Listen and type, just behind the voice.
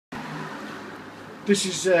This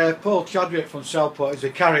is Paul Chadwick from Southport. He's a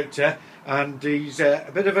character, and he's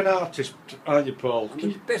a bit of an artist, aren't you, Paul?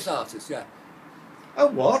 I'm a piss artist, yeah. A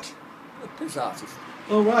what? A piss artist.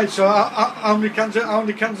 All right. So how many cans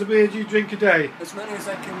of beer do you drink a day? As many as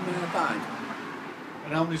I can find.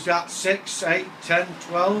 And how many is that? 6, 8, 10,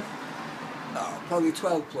 12? Oh, probably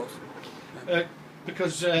 12 plus.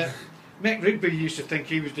 Because Mick Rigby used to think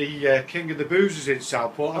he was the king of the boozers in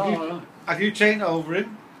Southport. Have you taken over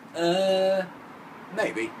him?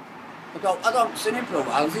 Maybe. I don't see him for a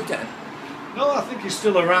while. Is he dead? No, I think he's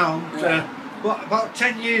still around. Yeah. But about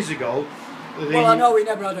 10 years ago... Well, I know he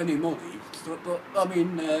never had any money, but I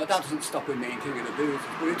mean, that doesn't stop him being king of the boozers.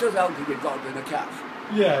 But it does help if you've got a bit of cash.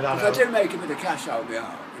 Yeah, that helps. I do make a bit of cash out of the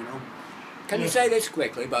art, you know. Can you say this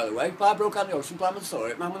quickly, by the way? If I broke out the ocean, Plymouth saw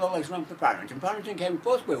it, man with the legs ran for Parrington. Parrington came with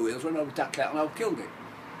post wheel wheels, ran over that cat, and I killed it.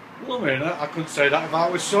 Well, I mean, I couldn't say that if I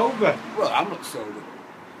was sober. Well, I'm not sober.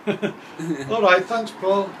 All right, thanks,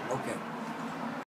 Paul. Okay.